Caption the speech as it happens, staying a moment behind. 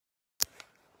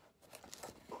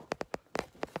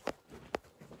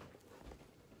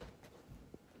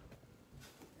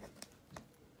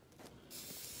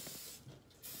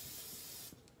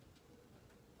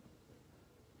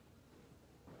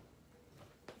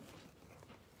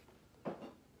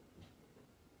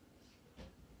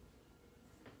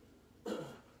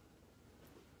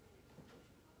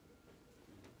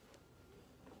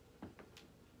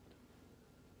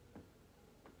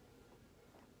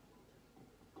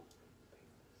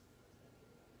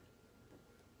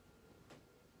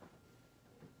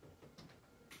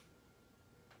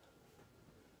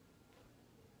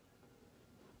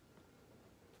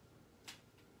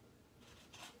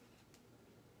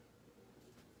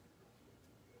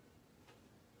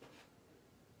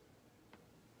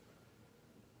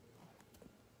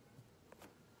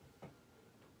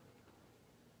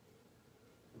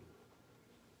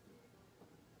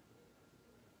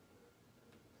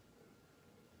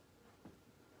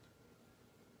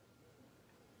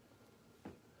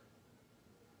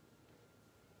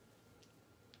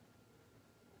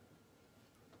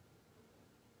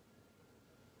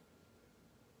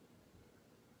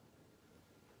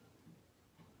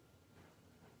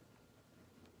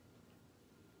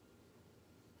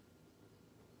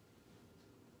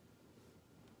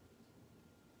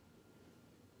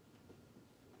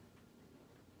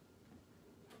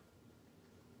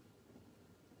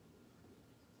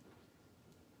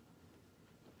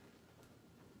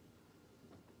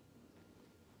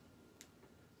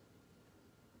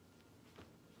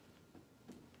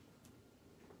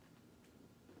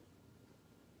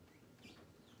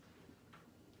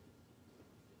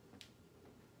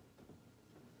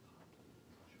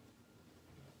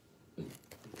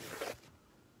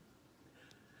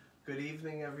Good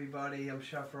evening, everybody. I'm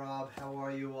Chef Rob. How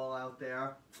are you all out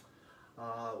there?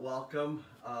 Welcome.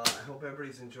 I hope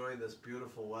everybody's enjoying this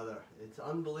beautiful weather. It's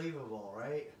unbelievable,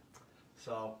 right?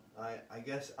 So I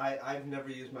guess I've never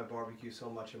used my barbecue so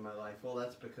much in my life. Well,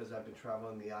 that's because I've been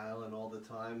traveling the island all the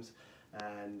times,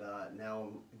 and now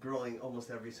I'm grilling almost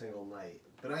every single night.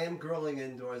 But I am grilling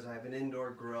indoors. I have an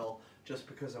indoor grill just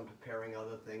because I'm preparing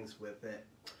other things with it.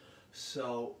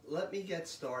 So let me get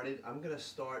started. I'm going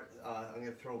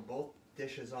to throw both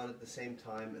dishes on at the same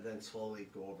time and then slowly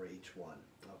go over each one,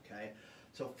 okay?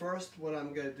 So first what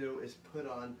I'm going to do is put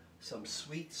on some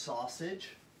sweet sausage,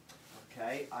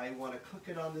 okay? I want to cook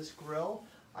it on this grill.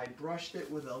 I brushed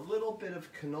it with a little bit of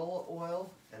canola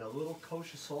oil and a little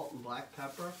kosher salt and black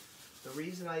pepper. The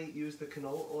reason I use the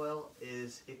canola oil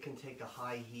is it can take a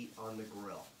high heat on the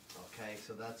grill, okay?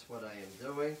 So that's what I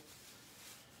am doing.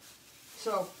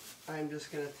 So I'm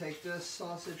just going to take this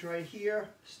sausage right here,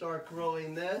 start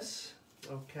grilling this,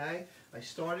 okay? I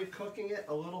started cooking it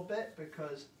a little bit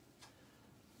because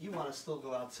you want to still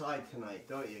go outside tonight,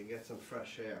 don't you, and get some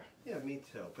fresh air. Yeah, me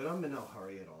too, but I'm in no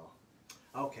hurry at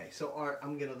all. Okay, so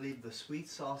I'm going to leave the sweet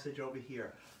sausage over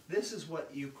here. This is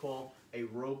what you call a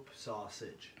rope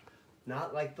sausage.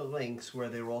 Not like the links where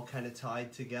they're all kind of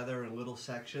tied together in little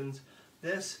sections.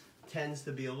 This tends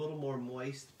to be a little more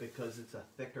moist because it's a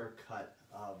thicker cut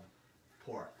of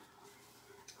pork.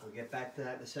 I'll get back to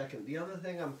that in a second. The other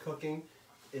thing I'm cooking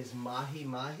is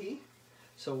mahi-mahi.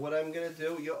 So what I'm going to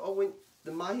do, when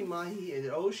the mahi-mahi,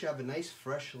 it always should have a nice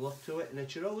fresh look to it, and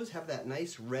it should always have that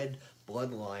nice red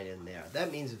bloodline in there.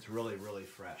 That means it's really, really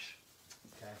fresh.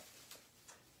 Okay.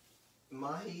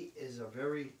 Mahi is a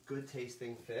very good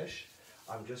tasting fish.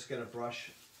 I'm just going to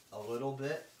brush a little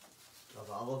bit of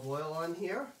olive oil on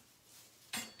here.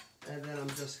 And then I'm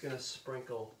just going to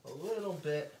sprinkle a little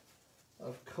bit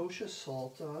of kosher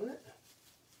salt on it.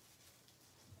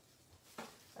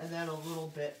 And then a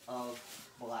little bit of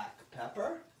black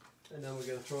pepper. And then we're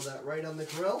going to throw that right on the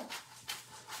grill.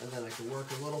 And then I can work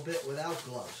a little bit without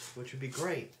gloves, which would be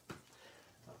great.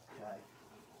 Okay.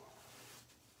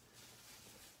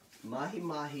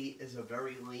 Mahi-mahi is a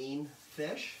very lean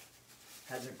fish.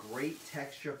 Has a great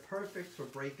texture, perfect for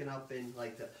breaking up in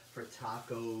for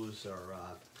tacos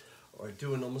or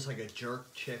doing almost like a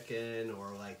jerk chicken,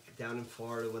 or like down in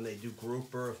Florida when they do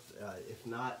grouper. If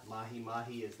not,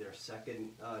 mahi-mahi is their second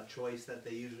choice that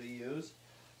they usually use.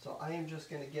 So I am just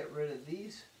going to get rid of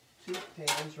these two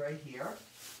pans right here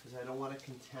because I don't want to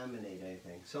contaminate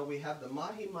anything. So we have the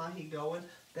mahi-mahi going.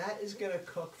 That is going to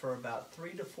cook for about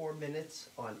 3 to 4 minutes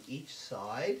on each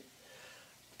side.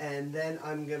 And then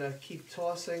I'm going to keep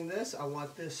tossing this. I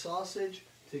want this sausage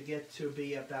to get to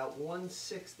be about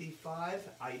 165.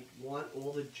 I want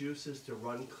all the juices to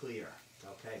run clear.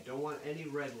 Okay, don't want any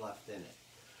red left in it.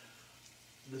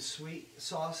 The sweet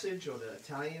sausage or the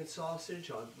Italian sausage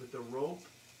with the rope,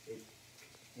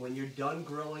 when you're done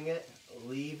grilling it,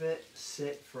 leave it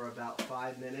sit for about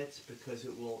 5 minutes because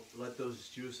it will let those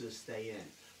juices stay in.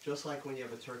 Just like when you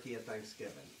have a turkey at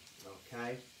Thanksgiving.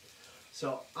 Okay?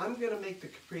 So I'm going to make the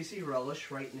Caprese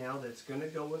Relish right now that's going to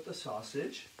go with the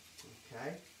sausage.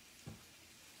 Okay.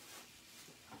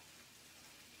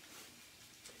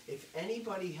 If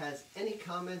anybody has any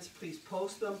comments, please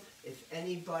post them. If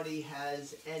anybody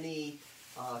has any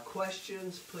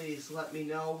questions, please let me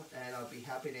know, and I'll be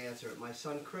happy to answer it. My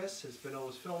son Chris has been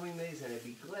always filming these, and he'd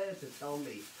be glad to tell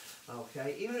me.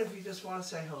 Okay, even if you just want to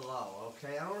say hello.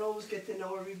 Okay, I don't always get to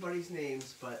know everybody's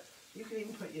names, but you can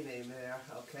even put your name there.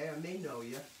 Okay, I may know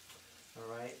you. All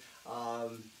right.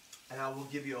 And I will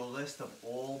give you a list of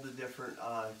all the different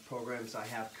programs I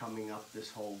have coming up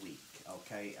this whole week,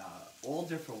 okay? All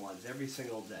different ones, every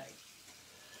single day.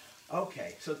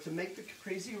 Okay, so to make the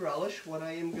Caprese Relish, what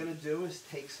I am going to do is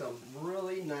take some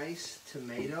really nice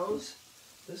tomatoes.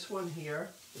 This one here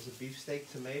is a beefsteak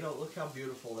tomato. Look how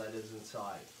beautiful that is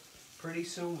inside. Pretty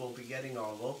soon we'll be getting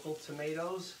our local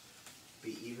tomatoes.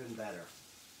 Be even better.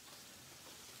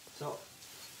 So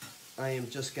I am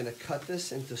just going to cut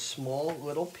this into small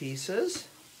little pieces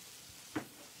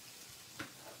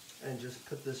and just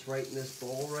put this right in this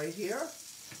bowl right here.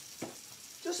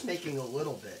 Just making a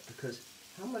little bit because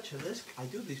how much of this, I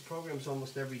do these programs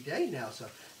almost every day now, so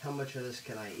how much of this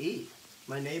can I eat?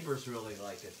 My neighbors really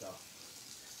like it though.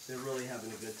 They're really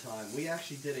having a good time. We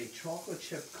actually did a chocolate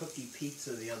chip cookie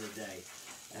pizza the other day,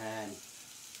 and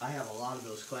I have a lot of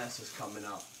those classes coming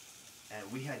up. And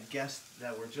we had guests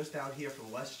that were just out here from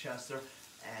Westchester,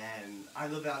 and I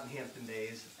live out in Hampton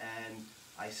Bays, and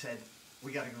I said,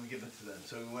 we got to go give it to them.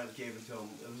 So we went and gave it to them.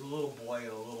 It was a little boy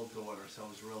and a little daughter, so it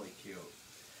was really cute.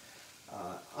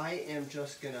 I am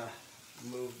just going to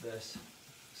move this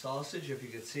sausage. If you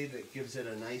can see, that gives it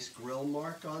a nice grill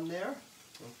mark on there.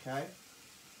 Okay.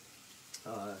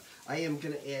 I am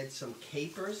going to add some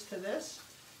capers to this.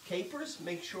 Capers,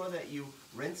 make sure that you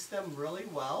rinse them really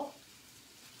well.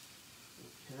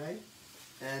 Okay.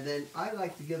 And then I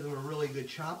like to give them a really good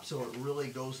chop so it really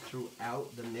goes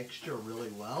throughout the mixture really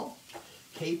well.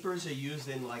 Capers are used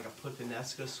in like a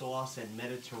puttanesca sauce and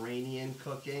Mediterranean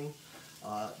cooking.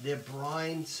 They're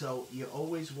brined, so you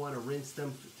always want to rinse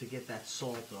them to get that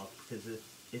salt off, because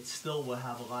it still will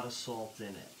have a lot of salt in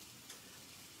it.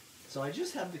 So I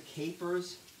just have the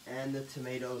capers and the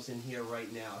tomatoes in here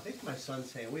right now. I think my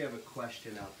son's saying we have a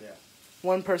question out there.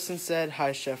 One person said,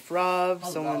 "Hi, Chef Rob."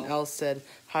 Hello. Someone else said,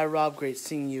 "Hi, Rob. Great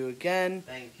seeing you again."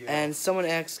 Thank you. And someone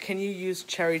asked, "Can you use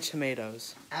cherry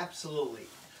tomatoes?" Absolutely.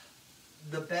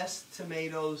 The best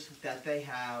tomatoes that they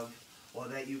have or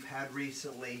that you've had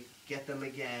recently, get them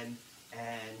again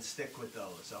and stick with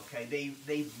those, okay?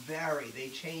 They vary. They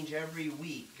change every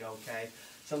week, okay?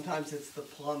 Sometimes it's the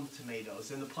plum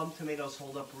tomatoes, and the plum tomatoes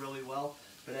hold up really well,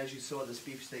 but as you saw, this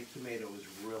beefsteak tomato is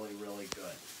really, really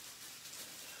good.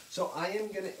 So I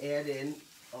am going to add in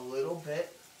a little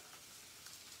bit,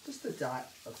 just a dot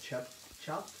of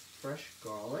chopped fresh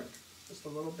garlic, just a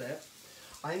little bit.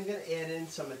 I'm going to add in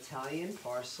some Italian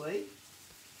parsley.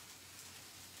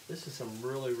 This is some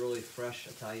really, really fresh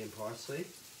Italian parsley.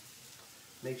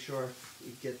 Make sure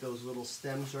you get those little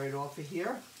stems right off of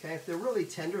here. Okay, if they're really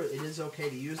tender, it is okay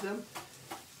to use them.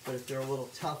 But if they're a little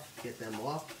tough, get them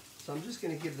off. So I'm just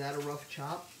going to give that a rough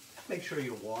chop. Make sure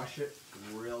you wash it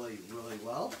really, really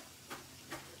well.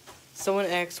 Someone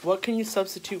asked, "What can you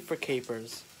substitute for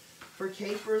capers?" For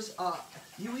capers,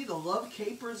 you either love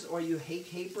capers or you hate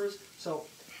capers. So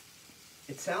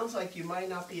it sounds like you might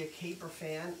not be a caper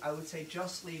fan. I would say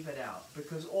just leave it out,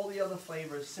 because all the other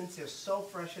flavors, since they're so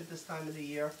fresh at this time of the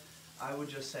year, I would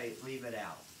just say leave it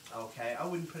out. Okay, I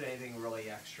wouldn't put anything really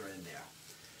extra in there.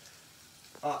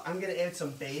 I'm going to add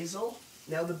some basil.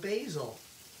 Now the basil,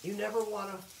 you never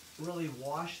want to really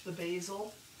wash the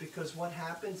basil, because what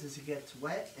happens is it gets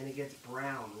wet and it gets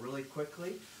brown really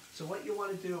quickly. So what you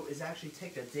want to do is actually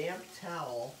take a damp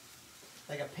towel,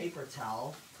 like a paper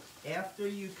towel. After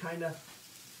you kind of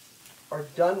are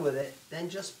done with it, then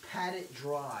just pat it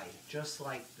dry, just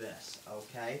like this,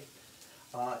 okay?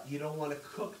 You don't want to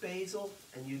cook basil,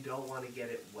 and you don't want to get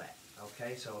it wet,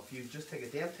 okay? So if you just take a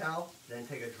damp towel, then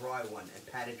take a dry one and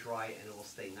pat it dry, and it will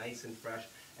stay nice and fresh,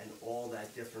 and all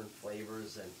that different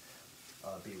flavors, and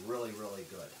be really, really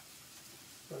good.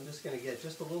 So I'm just going to get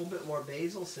just a little bit more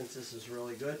basil, since this is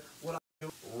really good. What I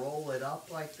do, roll it up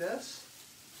like this,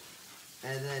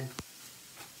 and then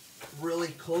really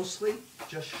closely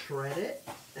just shred it.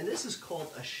 And this is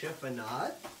called a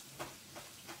chiffonade.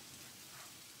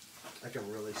 I can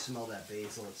really smell that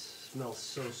basil. It smells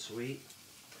so sweet.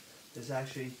 There's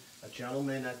actually a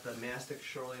gentleman at the Mastic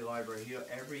Shirley Library here.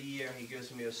 Every year he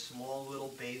gives me a small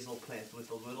little basil plant with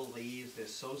the little leaves. They're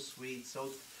so sweet,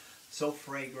 so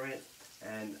fragrant.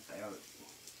 And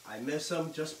I miss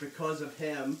him just because of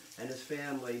him and his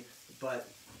family, but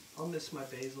I'll miss my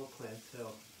basil plant too.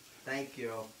 Thank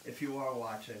you, if you are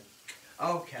watching.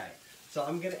 Okay, so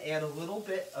I'm going to add a little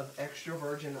bit of extra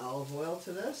virgin olive oil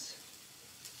to this.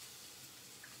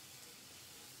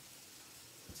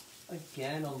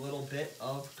 Again, a little bit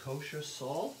of kosher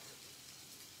salt.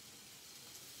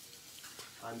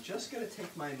 I'm just going to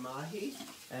take my mahi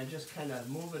and just kind of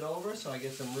move it over so I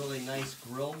get some really nice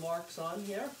grill marks on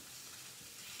here.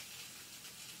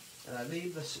 And I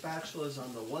leave the spatulas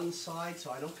on the one side so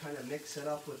I don't kind of mix it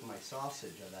up with my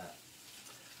sausage of that.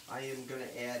 I am going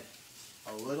to add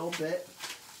a little bit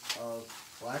of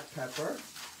black pepper.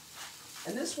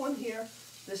 And this one here,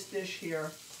 this dish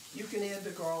here, you can add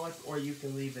the garlic or you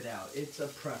can leave it out. It's a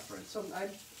preference.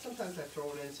 Sometimes I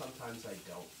throw it in, sometimes I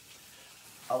don't.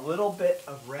 A little bit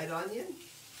of red onion,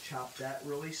 chop that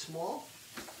really small.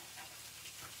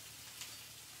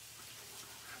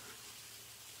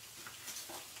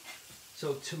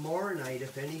 So tomorrow night,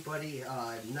 if anybody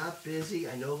not busy,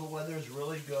 I know the weather's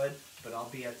really good, but I'll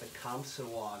be at the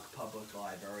Kamsawag Public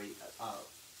Library,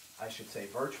 I should say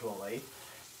virtually,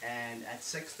 and at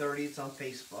 6:30 it's on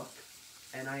Facebook,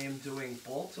 and I am doing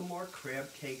Baltimore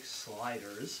crab cake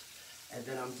sliders. And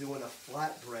then I'm doing a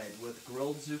flatbread with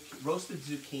roasted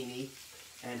zucchini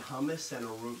and hummus and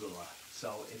arugula.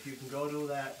 So if you can go to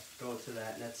that, go to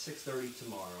that. And that's 6:30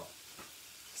 tomorrow.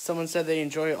 Someone said they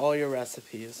enjoy all your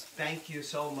recipes. Thank you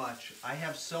so much. I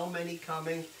have so many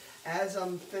coming. As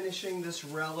I'm finishing this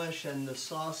relish and the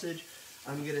sausage,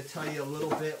 I'm going to tell you a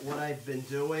little bit what I've been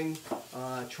doing,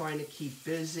 trying to keep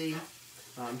busy.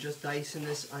 I'm just dicing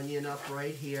this onion up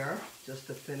right here just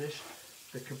to finish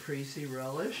the Caprese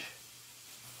Relish.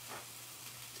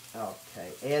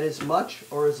 Okay, add as much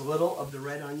or as little of the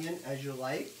red onion as you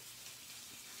like.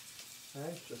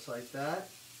 Okay, just like that.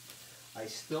 I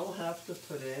still have to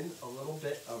put in a little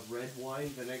bit of red wine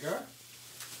vinegar.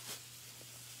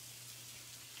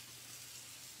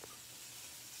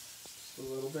 Just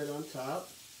a little bit on top.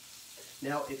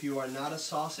 Now, if you are not a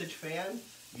sausage fan,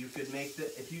 you could make the,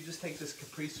 if you just take this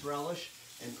Caprese Relish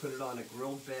and put it on a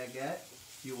grilled baguette,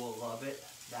 you will love it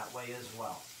that way as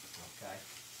well, okay?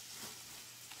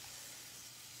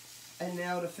 And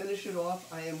now to finish it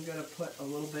off, I am going to put a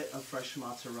little bit of fresh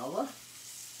mozzarella.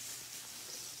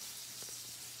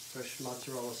 Fresh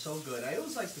mozzarella is so good. I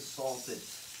always like the salted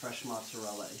fresh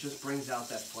mozzarella. It just brings out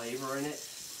that flavor in it.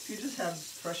 If you just have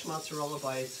fresh mozzarella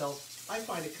by itself, I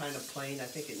find it kind of plain. I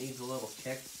think it needs a little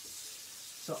kick.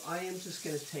 So I am just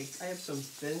going to take, I have some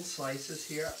thin slices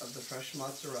here of the fresh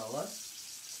mozzarella.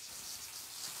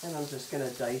 And I'm just going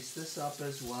to dice this up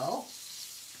as well.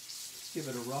 Give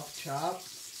it a rough chop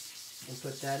and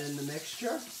put that in the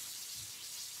mixture.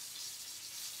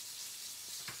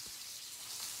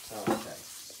 Okay.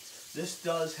 This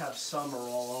does have summer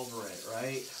all over it,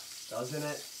 right? Doesn't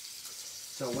it?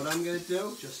 So what I'm going to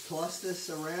do, just toss this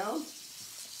around.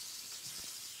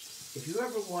 If you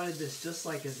ever wanted this just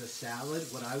like as a salad,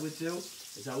 what I would do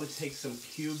is I would take some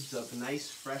cubes of nice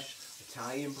fresh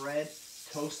Italian bread,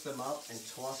 toast them up, and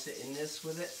toss it in this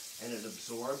with it, and it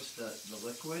absorbs the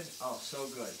liquid. Oh, so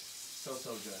good. So,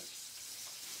 so good.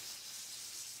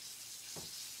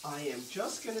 I am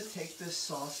just going to take this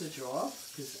sausage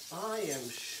off because I am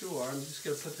sure, I'm just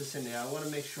going to put this in there. I want to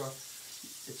make sure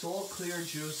it's all clear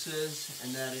juices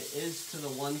and that it is to the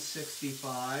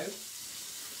 165.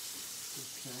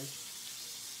 Okay.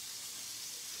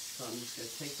 So I'm just going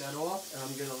to take that off and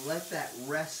I'm going to let that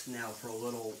rest now for a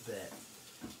little bit.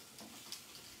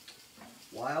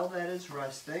 While that is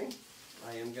resting,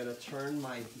 I am going to turn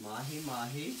my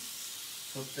mahi-mahi,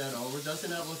 flip that over. Doesn't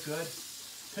that look good?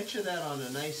 Picture that on a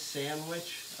nice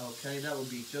sandwich, okay? That would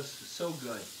be just so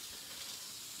good.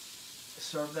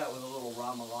 Serve that with a little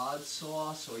remoulade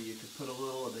sauce, or you could put a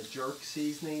little of the jerk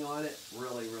seasoning on it.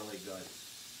 Really, really good.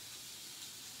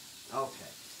 Okay.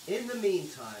 In the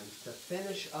meantime, to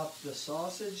finish up the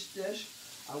sausage dish,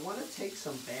 I want to take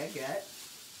some baguette.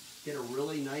 Get a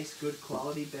really nice, good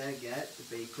quality baguette at the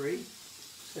bakery.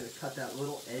 Just going to cut that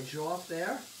little edge off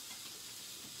there.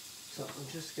 So I'm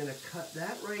just going to cut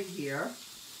that right here.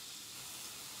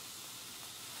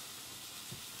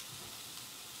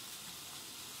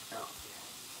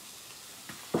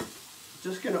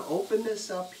 Just going to open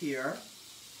this up here.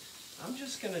 I'm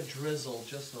just going to drizzle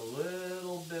just a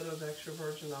little bit of extra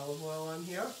virgin olive oil on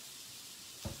here.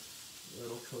 A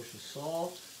little kosher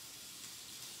salt.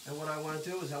 And what I want to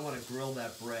do is I want to grill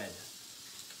that bread.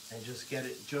 And just get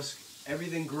it, just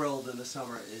everything grilled in the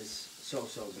summer is so,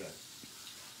 so good.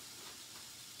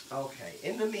 Okay,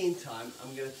 in the meantime,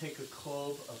 I'm going to take a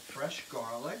clove of fresh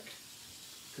garlic.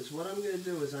 Because what I'm going to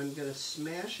do is I'm going to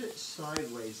smash it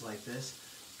sideways like this.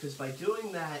 Because by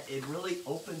doing that, it really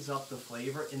opens up the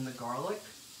flavor in the garlic.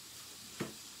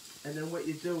 And then what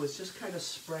you do is just kind of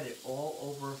spread it all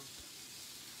over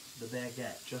the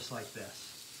baguette, just like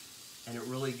this. And it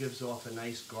really gives off a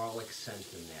nice garlic scent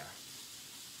in there.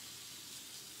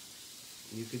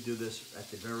 You could do this at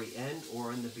the very end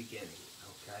or in the beginning,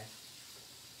 okay?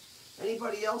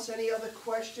 Anybody else, any other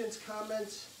questions,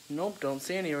 comments? Nope, don't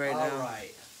see any right now. All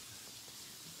right.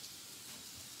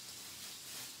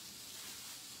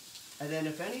 And then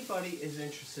if anybody is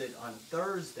interested on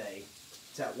Thursday,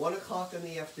 it's at 1 o'clock in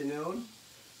the afternoon,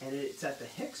 and it's at the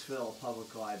Hicksville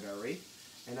Public Library,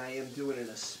 and I am doing an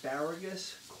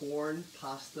asparagus corn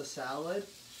pasta salad.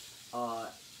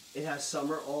 It has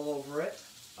summer all over it,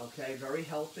 okay, very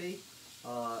healthy,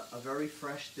 a very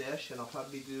fresh dish, and I'll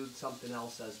probably do something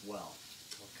else as well,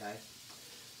 okay.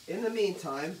 In the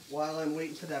meantime, while I'm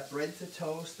waiting for that bread to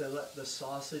toast and let the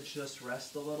sausage just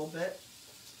rest a little bit,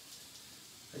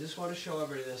 I just want to show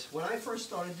everybody this. When I first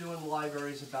started doing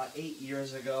libraries about 8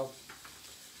 years ago,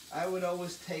 I would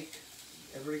always take,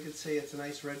 everybody could see it's a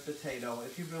nice red potato.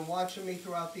 If you've been watching me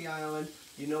throughout the island,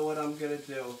 you know what I'm going to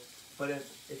do. But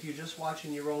if you're just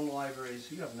watching your own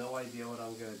libraries, you have no idea what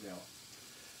I'm going to do.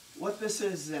 What this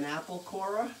is an apple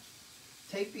corer.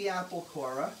 Take the apple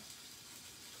corer,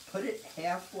 put it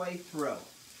halfway through.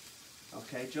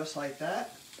 Okay, just like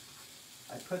that.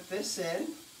 I put this in.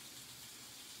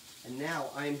 And now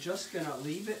I'm just going to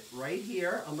leave it right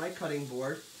here on my cutting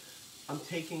board. I'm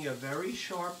taking a very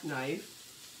sharp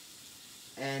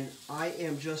knife and I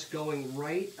am just going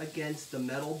right against the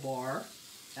metal bar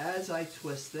as I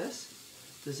twist this.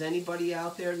 Does anybody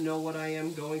out there know what I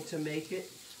am going to make it?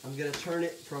 I'm going to turn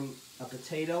it from a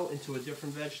potato into a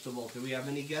different vegetable. Do we have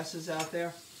any guesses out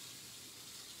there?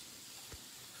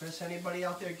 Chris, anybody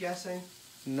out there guessing?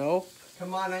 Nope.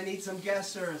 Come on, I need some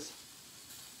guessers.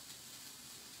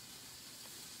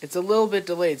 It's a little bit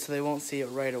delayed, so they won't see it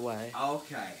right away.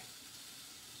 Okay.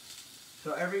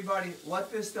 So everybody,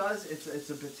 what this does, it's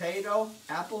a potato,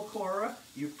 apple cora.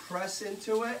 You press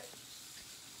into it,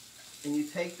 and you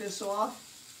take this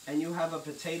off, and you have a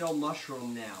potato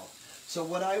mushroom now. So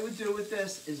what I would do with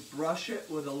this is brush it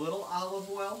with a little olive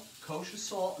oil, kosher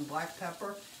salt, and black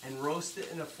pepper, and roast it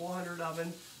in a 400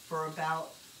 oven for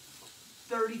about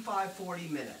 35-40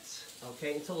 minutes,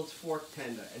 okay, until it's fork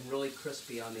tender and really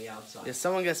crispy on the outside. Yeah,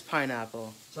 someone guessed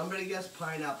pineapple. Somebody guessed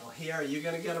pineapple. Here, you're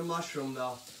going to get a mushroom,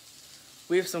 though.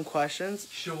 We have some questions.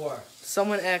 Sure.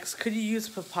 Someone asked, could you use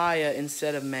papaya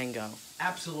instead of mango?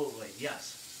 Absolutely,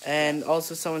 yes. And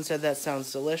also someone said that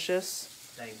sounds delicious.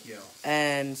 Thank you.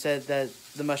 And said that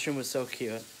the mushroom was so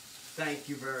cute. Thank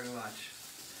you very much.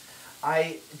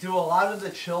 I do a lot of the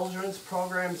children's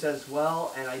programs as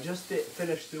well, and I just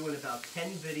finished doing about 10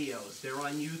 videos. They're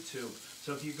on YouTube.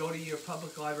 So if you go to your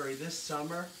public library this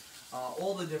summer,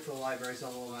 all the different libraries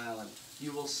on Long Island,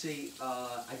 you will see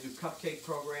I do cupcake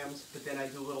programs, but then I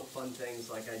do little fun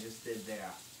things like I just did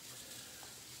there.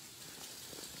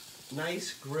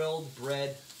 Nice grilled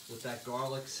bread with that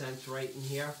garlic scent right in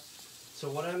here. So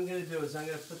what I'm going to do is I'm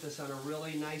going to put this on a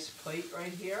really nice plate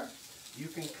right here. You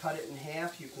can cut it in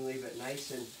half. You can leave it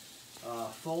nice and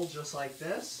full just like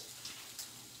this.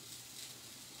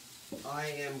 I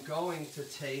am going to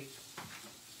take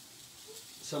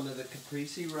some of the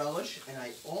Caprese Relish, and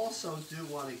I also do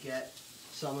want to get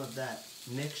some of that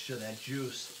mixture, that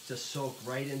juice, to soak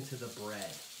right into the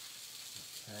bread.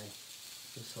 Okay,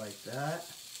 just like that.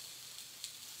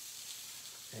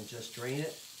 And just drain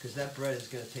it, because that bread is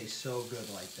going to taste so good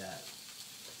like that.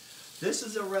 This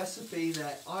is a recipe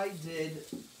that I did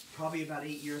probably about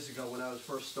 8 years ago when I was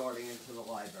first starting into the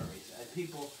libraries. And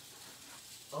people,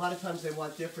 a lot of times they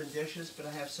want different dishes, but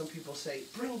I have some people say,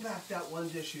 bring back that one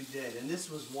dish you did, and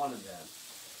this was one of them.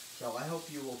 So I hope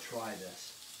you will try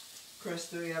this.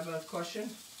 Chris, do you have a question?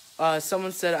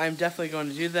 Someone said, I'm definitely going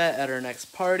to do that at our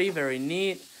next party. Very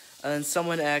neat. And then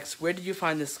someone asked, where did you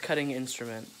find this cutting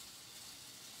instrument?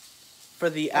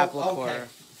 For the apple core.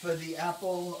 For the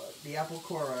apple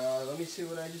core. Let me see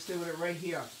what I just did with it right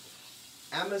here.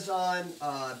 Amazon,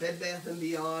 Bed Bath &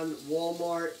 Beyond,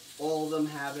 Walmart, all of them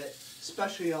have it,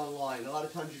 especially online. A lot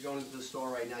of times you're going into the store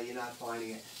right now, you're not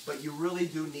finding it. But you really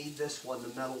do need this one, the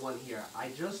metal one here.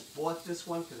 I just bought this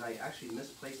one because I actually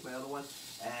misplaced my other one,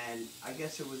 and I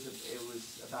guess it was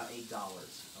about $8,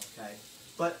 okay?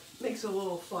 But makes it a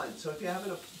little fun. So if you're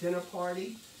having a dinner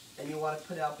party and you want to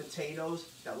put out potatoes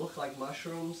that look like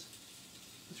mushrooms,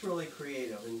 it's really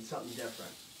creative and something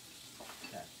different.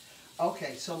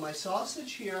 Okay, so my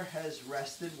sausage here has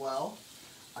rested well.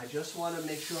 I just want to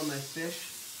make sure my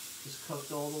fish is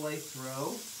cooked all the way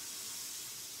through.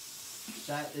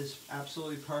 That is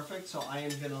absolutely perfect, so I am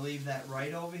going to leave that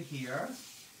right over here.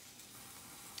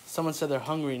 Someone said they're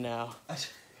hungry now.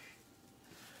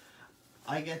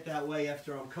 I get that way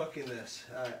after I'm cooking this.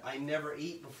 I never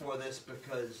eat before this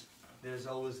because there's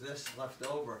always this left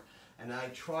over. And I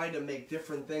try to make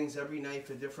different things every night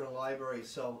for different libraries,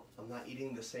 so I'm not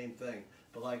eating the same thing.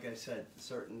 But like I said,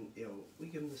 certain, we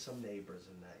give them to some neighbors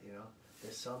and that,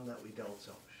 There's some that we don't,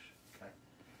 so, okay.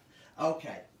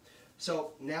 Okay,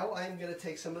 so now I'm going to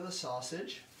take some of the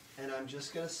sausage, and I'm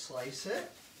just going to slice it.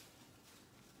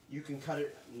 You can cut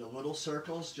it in little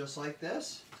circles just like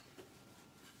this,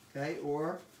 okay?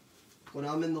 Or when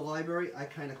I'm in the library, I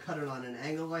kind of cut it on an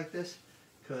angle like this,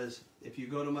 because if you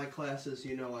go to my classes,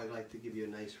 I like to give you a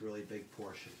nice, really big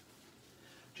portion.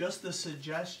 Just a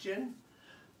suggestion,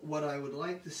 what I would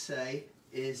like to say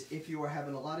is if you were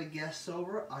having a lot of guests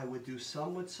over, I would do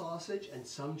some with sausage and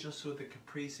some just with the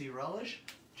Caprese Relish,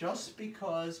 just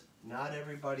because not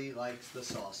everybody likes the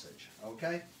sausage,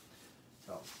 okay?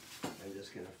 So I'm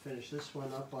just going to finish this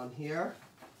one up on here,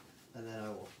 and then I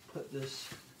will put this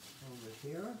over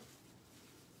here.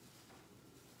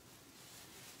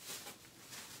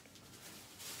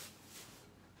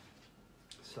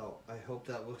 So I hope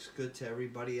that looks good to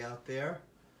everybody out there.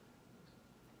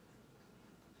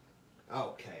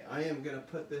 Okay, I am going to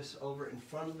put this over in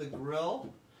front of the grill.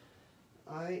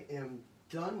 I am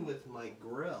done with my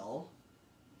grill.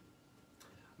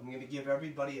 I'm going to give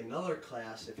everybody another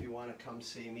class if you want to come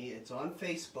see me. It's on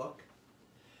Facebook,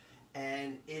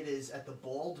 and it is at the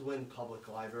Baldwin Public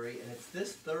Library, and it's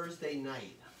this Thursday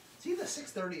night. It's either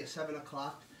 6:30 or 7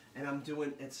 o'clock, and I'm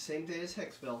doing, it's the same day as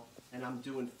Hicksville, and I'm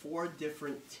doing 4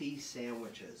 different tea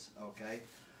sandwiches, okay?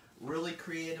 really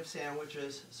creative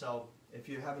sandwiches. So if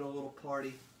you're having a little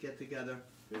party, get together.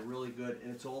 They're really good,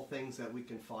 and it's all things that we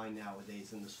can find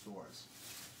nowadays in the stores.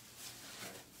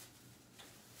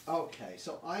 Okay,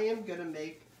 so I am going to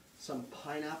make some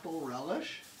pineapple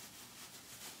relish.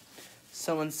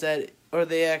 Someone said, or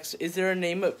they asked, is there a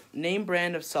name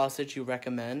brand of sausage you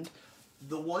recommend?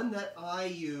 The one that I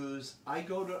use, I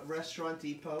go to Restaurant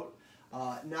Depot.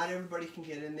 Not everybody can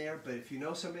get in there, but if you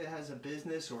know somebody that has a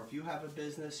business, or if you have a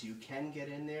business, you can get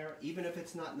in there, even if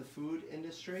it's not in the food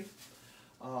industry.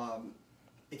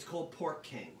 It's called Pork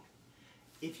King.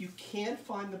 If you can't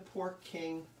find the Pork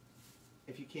King,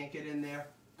 if you can't get in there,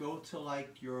 go to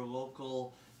like your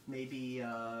local, maybe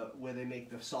where they make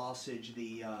the sausage,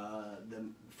 the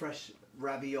fresh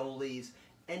raviolis.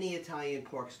 Any Italian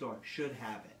pork store should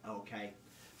have it, okay?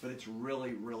 But it's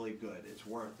really, really good. It's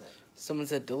worth it. Someone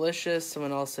said delicious.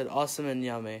 Someone else said awesome and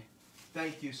yummy.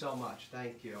 Thank you so much.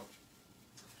 Thank you.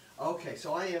 Okay,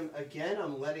 so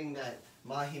I'm letting that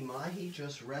mahi-mahi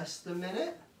just rest a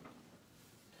minute.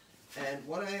 And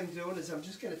what I am doing is I'm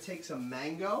just going to take some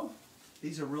mango.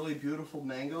 These are really beautiful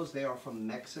mangoes. They are from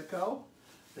Mexico.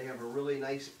 They have a really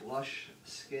nice blush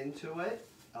skin to it.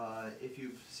 If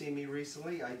you've seen me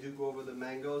recently, I do go over the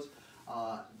mangoes.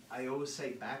 I always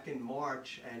say back in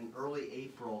March and early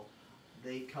April,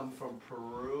 they come from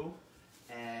Peru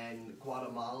and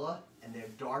Guatemala, and they're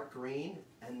dark green,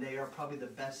 and they are probably the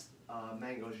best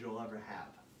mangoes you'll ever have.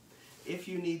 If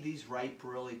you need these ripe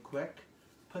really quick,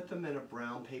 put them in a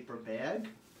brown paper bag,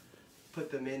 put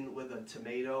them in with a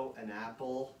tomato, an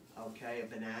apple, okay, a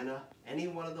banana, any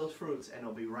one of those fruits, and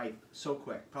it'll be ripe so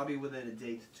quick, probably within a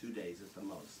day to 2 days at the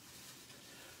most.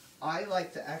 I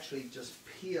like to actually just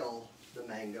peel the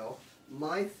mango.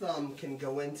 My thumb can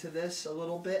go into this a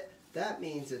little bit. That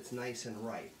means it's nice and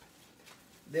ripe.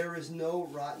 There is no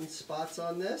rotten spots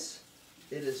on this.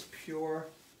 It is pure,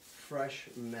 fresh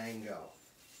mango.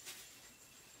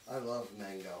 I love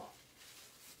mango.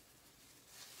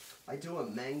 I do a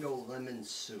mango lemon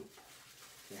soup.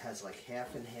 It has like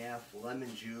half and half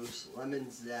lemon juice, lemon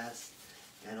zest,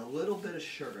 and a little bit of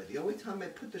sugar. The only time I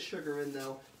put the sugar in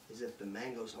though is if the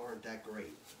mangoes aren't that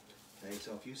great. Okay,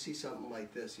 so if you see something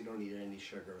like this, you don't need any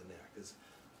sugar in there because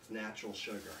it's natural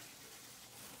sugar.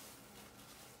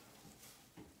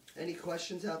 Any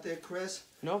questions out there, Chris?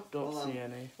 Nope, don't see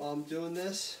any. While I'm doing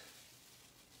this.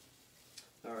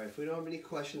 Alright, if we don't have any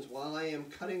questions, while I am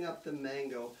cutting up the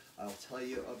mango, I'll tell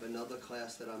you of another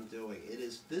class that I'm doing. It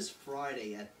is this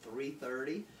Friday at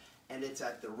 3:30, and it's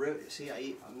at the river. See,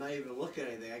 I'm not even looking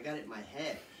at anything. I got it in my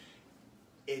head.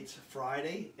 It's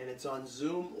Friday, and it's on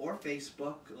Zoom or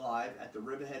Facebook Live at the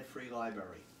Riverhead Free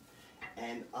Library.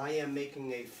 And I am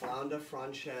making a flounder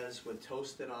francaise with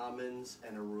toasted almonds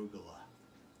and arugula.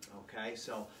 Okay,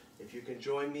 so if you can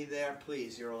join me there,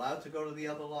 please. You're allowed to go to the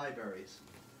other libraries.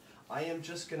 I am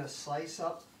just going to slice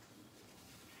up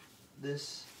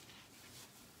this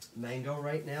mango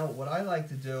right now. What I like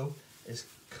to do is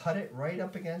cut it right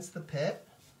up against the pit.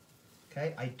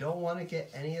 Okay, I don't want to get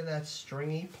any of that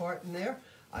stringy part in there.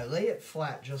 I lay it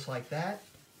flat just like that.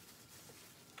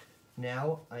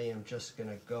 Now I am just going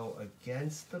to go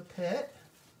against the pit.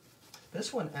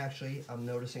 This one actually, I'm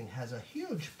noticing, has a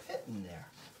huge pit in there.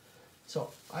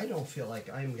 So I don't feel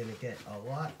like I'm going to get a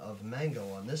lot of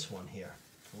mango on this one here.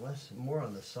 Unless more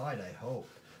on the side, I hope.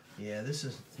 Yeah, this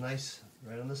is nice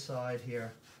right on the side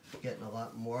here. Getting a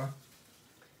lot more.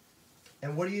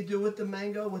 And what do you do with the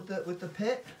mango, with the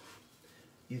pit?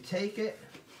 You take it,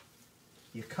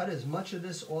 you cut as much of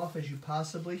this off as you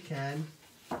possibly can,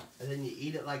 and then you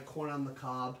eat it like corn on the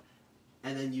cob,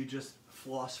 and then you just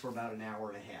floss for about an hour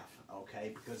and a half,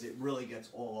 okay? Because it really gets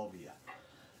all over you.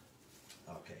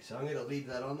 Okay, so I'm going to leave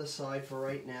that on the side for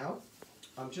right now.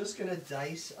 I'm just going to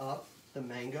dice up the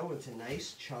mango into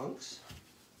nice chunks.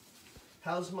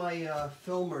 How's my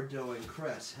filmer doing,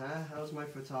 Chris? Huh? How's my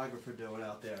photographer doing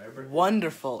out there?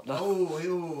 Wonderful. Oh,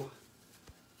 ew.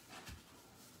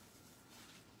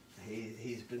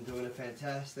 He's been doing a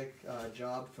fantastic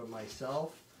job for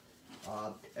myself.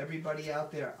 Everybody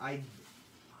out there, I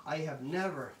have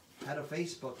never had a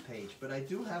Facebook page, but I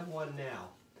do have one now.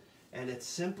 And it's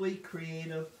Simply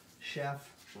Creative Chef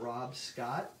Rob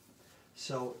Scott.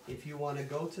 So if you want to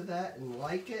go to that and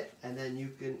like it, and then you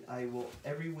can, I will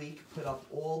every week put up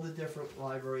all the different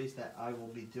libraries that I will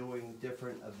be doing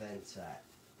different events at.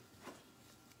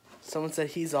 Someone said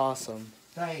he's awesome.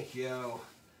 Thank you.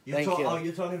 Thank you. Oh,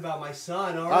 you're talking about my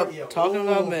son, aren't you? Talking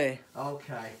about me.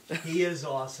 Okay. He is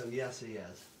awesome. Yes, he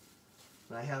is.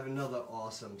 And I have another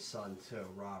awesome son, too,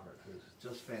 Robert, who's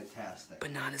just fantastic.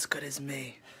 But not as good as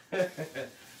me.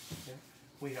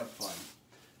 We have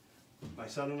fun. My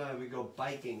son and I, we go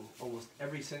biking almost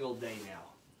every single day now.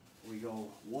 We go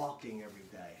walking every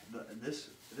day. This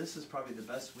is probably the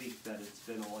best week that it's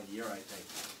been all year, I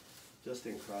think. Just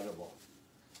incredible.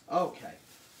 Okay,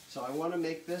 so I want to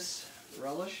make this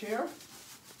relish here.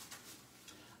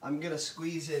 I'm going to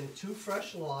squeeze in 2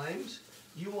 fresh limes.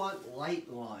 You want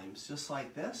light limes, just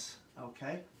like this,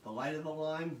 okay? The lighter the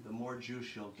lime, the more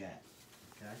juice you'll get,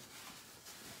 okay?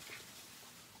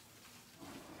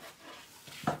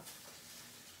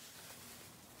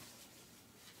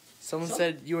 Someone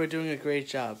said you were doing a great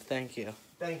job. Thank you.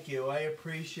 Thank you. I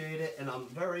appreciate it, and I'm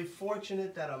very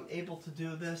fortunate that I'm able to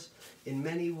do this in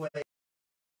many ways,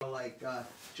 like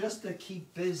just to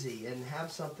keep busy and have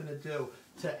something to do,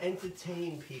 to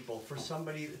entertain people, for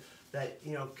somebody that,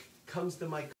 you know, comes to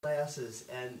my classes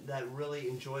and that really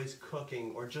enjoys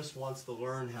cooking or just wants to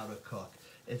learn how to cook.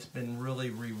 It's been really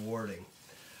rewarding.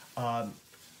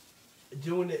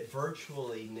 Doing it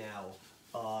virtually now,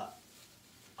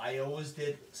 I always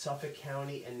did Suffolk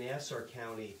County and Nassau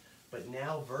County, but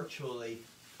now virtually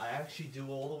I actually do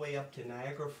all the way up to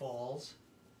Niagara Falls,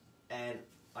 and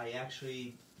I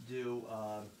actually do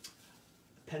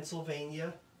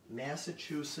Pennsylvania,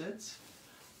 Massachusetts,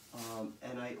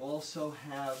 and I also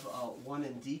have one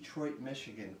in Detroit,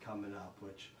 Michigan coming up,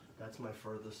 which that's my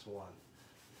furthest one.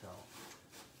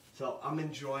 So I'm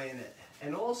enjoying it.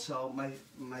 And also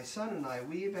my son and I,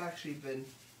 we've actually been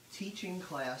teaching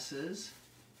classes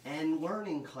and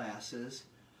learning classes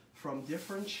from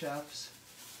different chefs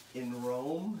in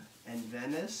Rome and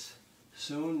Venice.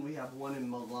 Soon we have one in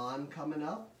Milan coming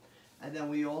up. And then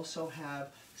we also have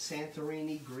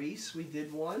Santorini, Greece. We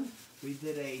did one. We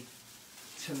did a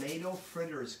tomato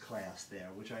fritters class there,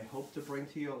 which I hope to bring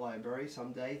to your library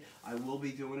someday. I will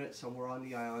be doing it somewhere on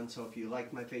the island, so if you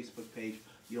like my Facebook page,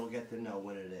 you'll get to know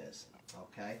when it is,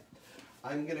 okay?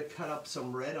 I'm gonna cut up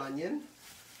some red onion.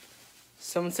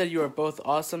 Someone said you are both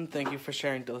awesome. Thank you for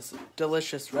sharing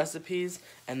delicious recipes,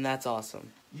 and that's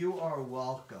awesome. You are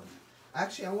welcome.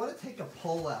 Actually, I want to take a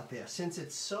poll out there. Since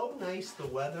it's so nice, the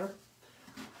weather,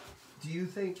 do you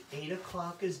think 8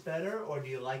 o'clock is better, or do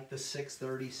you like the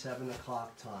 6:30, 7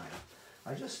 o'clock time?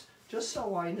 I just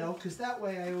so I know, because that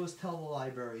way I always tell the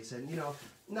libraries, and, you know,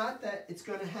 not that it's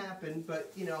going to happen,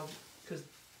 but, you know, because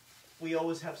we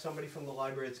always have somebody from the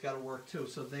library that's got to work too,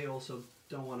 so they also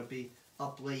don't want to be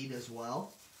up late as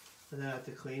well, and then I have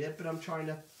to clean it, but I'm trying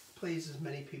to please as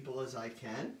many people as I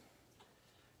can.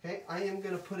 Okay, I am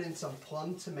going to put in some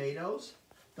plum tomatoes.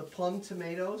 The plum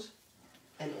tomatoes,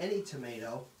 and any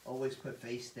tomato, always put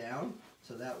face down,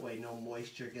 so that way no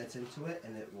moisture gets into it,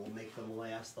 and it will make them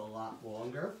last a lot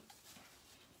longer.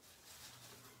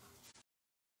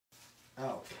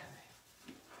 Okay.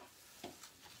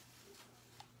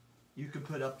 You could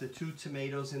put up to 2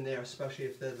 tomatoes in there, especially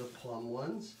if they're the plum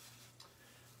ones.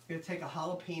 I'm going to take a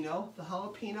jalapeno. The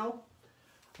jalapeno,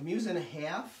 I'm using a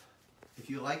half. If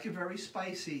you like it very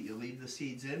spicy, you leave the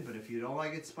seeds in, but if you don't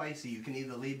like it spicy, you can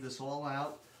either leave this all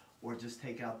out or just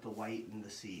take out the white and the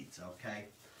seeds, okay?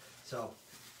 So,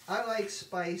 I like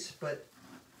spice, but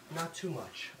not too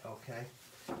much, okay?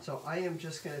 So I am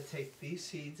just going to take these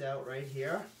seeds out right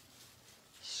here,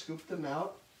 scoop them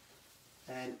out,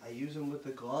 and I use them with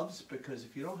the gloves, because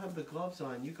if you don't have the gloves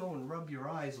on, you go and rub your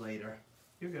eyes later,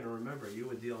 you're going to remember you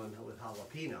were dealing with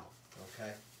jalapeno,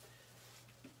 okay?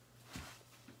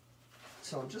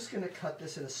 So I'm just going to cut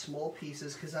this into small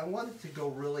pieces because I want it to go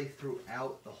really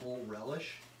throughout the whole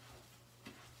relish.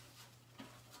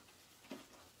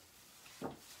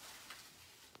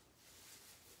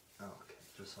 Okay,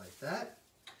 just like that.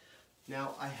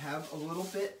 Now I have a little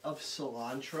bit of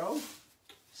cilantro.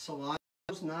 Cilantro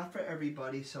is not for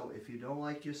everybody, so if you don't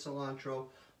like your cilantro,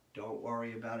 don't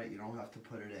worry about it. You don't have to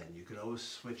put it in. You could always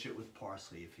switch it with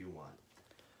parsley if you want.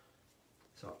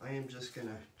 So I am just going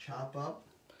to chop up.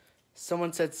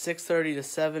 Someone said 6:30 to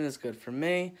 7 is good for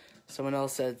me. Someone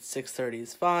else said 6:30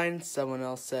 is fine. Someone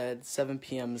else said 7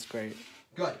 p.m. is great.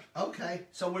 Good. Okay.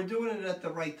 So we're doing it at the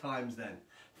right times then.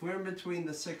 If we're in between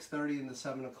the 6:30 and the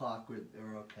 7 o'clock,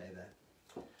 we're okay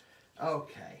then.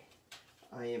 Okay.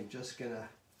 I am just going to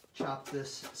chop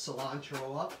this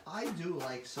cilantro up. I do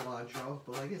like cilantro,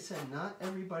 but like I said, not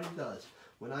everybody does.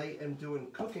 When I am doing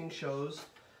cooking shows,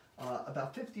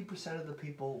 about 50% of the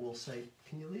people will say,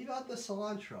 can you leave out the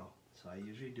cilantro? So I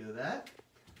usually do that.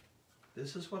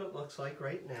 This is what it looks like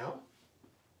right now.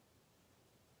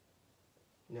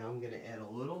 Now I'm going to add a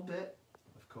little bit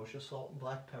of kosher salt and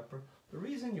black pepper. The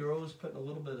reason you're always putting a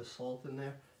little bit of salt in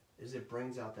there is it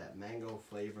brings out that mango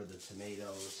flavor, the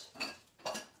tomatoes,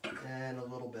 and a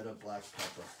little bit of black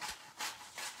pepper.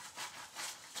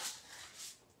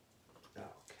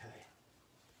 Okay.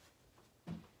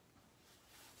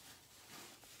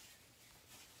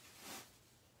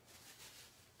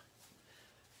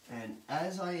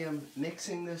 as I am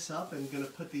mixing this up and going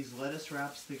to put these lettuce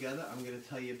wraps together, I'm going to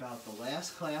tell you about the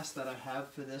last class that I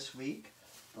have for this week.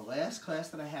 The last class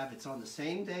that I have, it's on the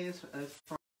same day as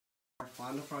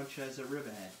Fonda Frances at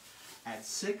Riverhead. At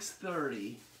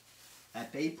 6:30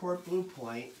 at Bayport Blue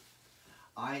Point.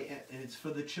 It's for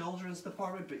the children's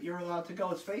department, but you're allowed to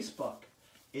go. It's Facebook.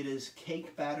 It is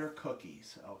cake batter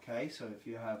cookies, okay? So if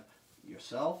you have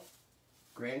yourself,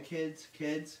 grandkids,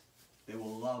 kids, they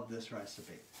will love this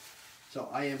recipe. So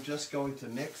I am just going to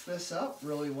mix this up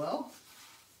really well.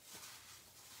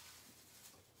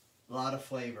 A lot of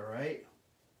flavor, right?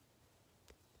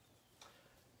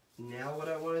 Now what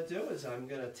I want to do is I'm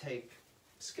going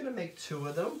to make 2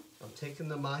 of them. I'm taking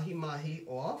the mahi-mahi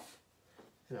off,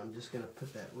 and I'm just going to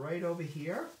put that right over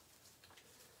here.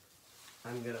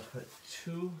 I'm going to put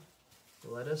 2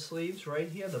 lettuce leaves right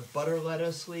here. The butter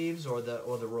lettuce leaves or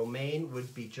the romaine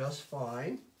would be just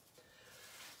fine.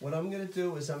 What I'm going to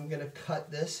do is I'm going to cut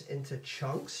this into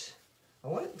chunks. I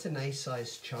want it into nice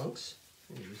sized chunks.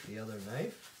 I'm going to use the other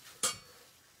knife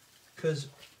because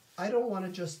I don't want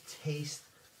to just taste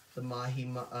the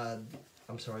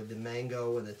the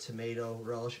mango and the tomato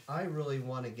relish. I really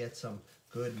want to get some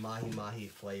good mahi-mahi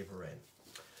flavor in.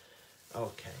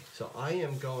 Okay, so I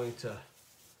am going to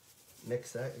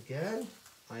mix that again.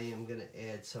 I am going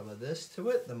to add some of this to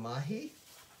it, the mahi.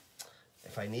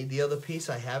 If I need the other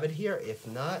piece, I have it here. If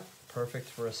not, perfect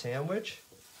for a sandwich.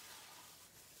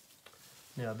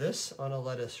 Now this on a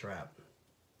lettuce wrap.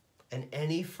 And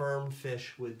any firm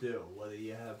fish would do, whether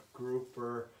you have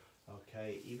grouper,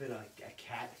 okay, even a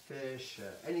catfish,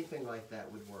 anything like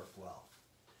that would work well.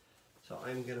 So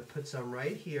I'm going to put some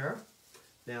right here.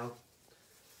 Now,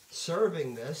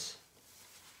 serving this,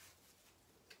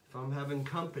 if I'm having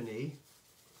company,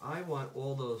 I want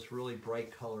all those really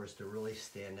bright colors to really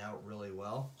stand out really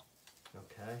well.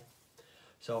 Okay,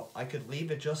 so I could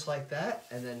leave it just like that,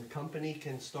 and then company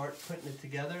can start putting it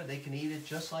together. They can eat it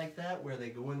just like that, where they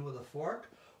go in with a fork,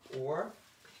 or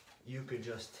you could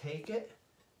just take it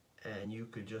and you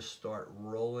could just start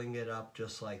rolling it up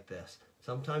just like this.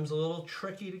 Sometimes a little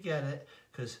tricky to get it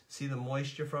because see the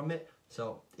moisture from it,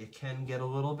 so it can get a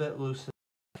little bit loose.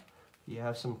 You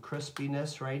have some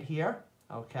crispiness right here,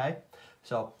 okay?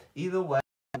 So either way,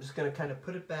 I'm just gonna kind of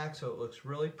put it back so it looks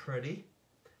really pretty.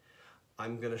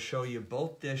 I'm gonna show you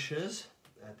both dishes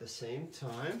at the same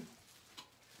time.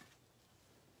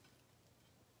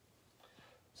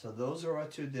 So those are our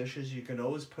 2 dishes. You can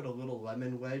always put a little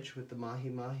lemon wedge with the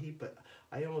mahi-mahi, but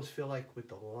I almost feel like with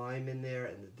the lime in there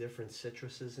and the different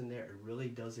citruses in there, it really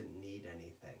doesn't need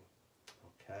anything,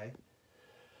 okay?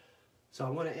 So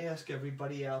I want to ask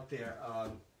everybody out there,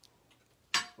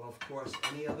 well, of course,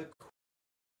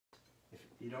 if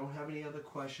you don't have any other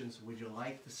questions, would you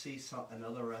like to see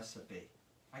another recipe?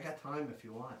 I got time if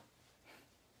you want.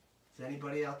 Does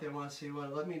anybody out there want to see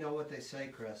one? Let me know what they say,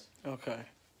 Chris. Okay.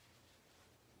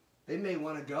 They may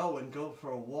want to go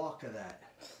for a walk of that.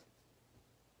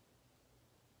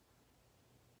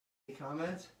 Any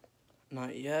comments?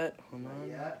 Not yet. Hold Not on.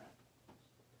 yet.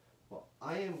 Well,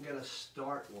 I am going to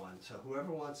start one, so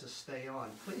whoever wants to stay on,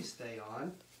 please stay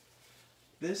on.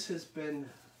 This has been,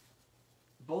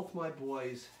 both my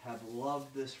boys have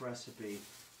loved this recipe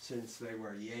since they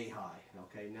were yay high,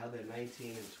 okay? Now they're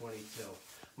 19 and 22.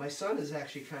 My son is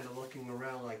actually kind of looking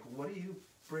around like, what are you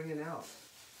bringing out?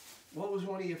 What was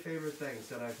one of your favorite things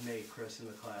that I've made, Chris, in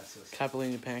the classes?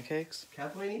 Capellini pancakes?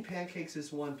 Capellini pancakes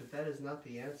is one, but that is not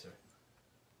the answer.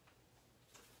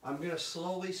 I'm going to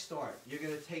slowly start. You're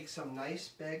going to take some nice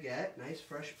baguette, nice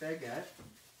fresh baguette.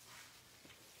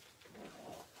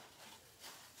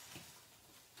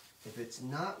 If it's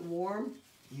not warm,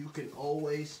 you can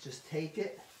always just take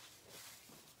it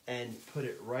and put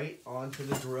it right onto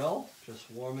the grill. Just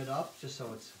warm it up just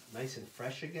so it's nice and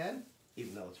fresh again,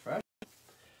 even though it's fresh.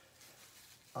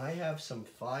 I have some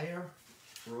fire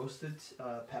roasted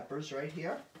peppers right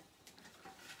here.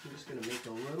 I'm just going to make a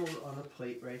little on a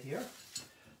plate right here.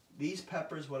 These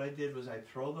peppers, what I did was I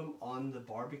throw them on the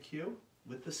barbecue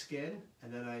with the skin,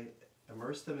 and then I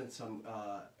immerse them in some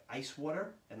ice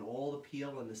water, and all the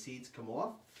peel and the seeds come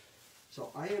off.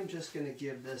 So I am just going to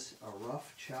give this a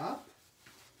rough chop,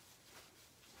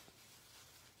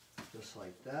 just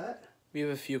like that. We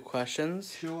have a few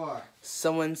questions. Sure.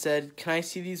 Someone said, "Can I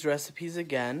see these recipes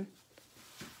again?"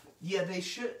 Yeah, they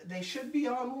should be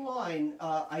online.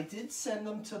 I did send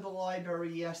them to the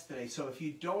library yesterday, so if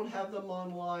you don't have them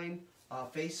online,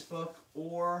 Facebook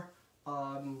or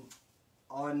on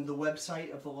the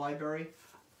website of the library,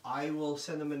 I will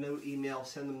send them a new email,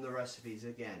 send them the recipes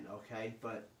again, okay?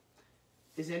 But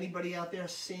is anybody out there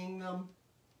seeing them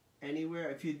anywhere?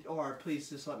 If you are, please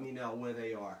just let me know where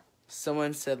they are.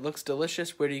 Someone said, looks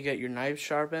delicious. Where do you get your knives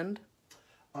sharpened?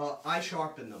 I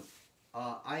sharpen them.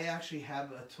 I actually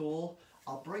have a tool.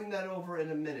 I'll bring that over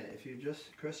in a minute. If you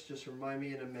just, Chris, just remind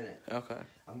me in a minute. Okay.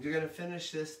 I'm going to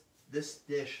finish this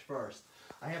dish first.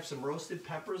 I have some roasted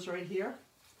peppers right here.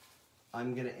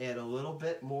 I'm going to add a little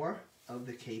bit more of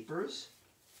the capers.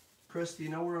 Chris, do you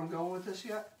know where I'm going with this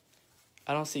yet?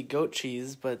 I don't see goat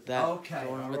cheese, but that okay,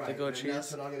 going with the goat cheese.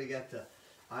 That's what I'm going to get to.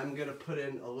 I'm going to put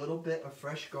in a little bit of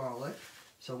fresh garlic.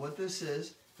 So what this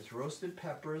is roasted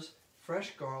peppers,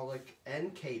 fresh garlic,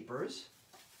 and capers.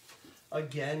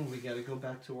 Again, we got to go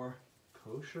back to our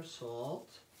kosher salt,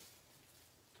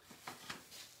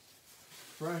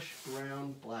 fresh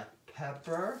ground black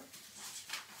pepper,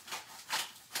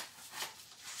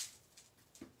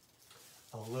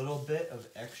 a little bit of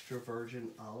extra virgin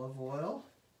olive oil.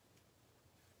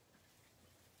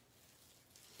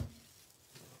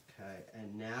 Okay,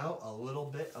 and now a little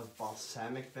bit of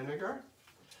balsamic vinegar.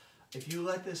 If you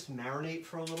let this marinate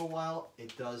for a little while,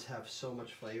 it does have so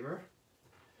much flavor.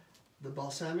 The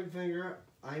balsamic vinegar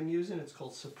I'm using, it's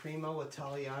called Supremo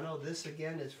Italiano. This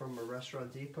again is from a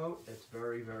Restaurant Depot. It's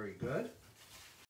very, very good.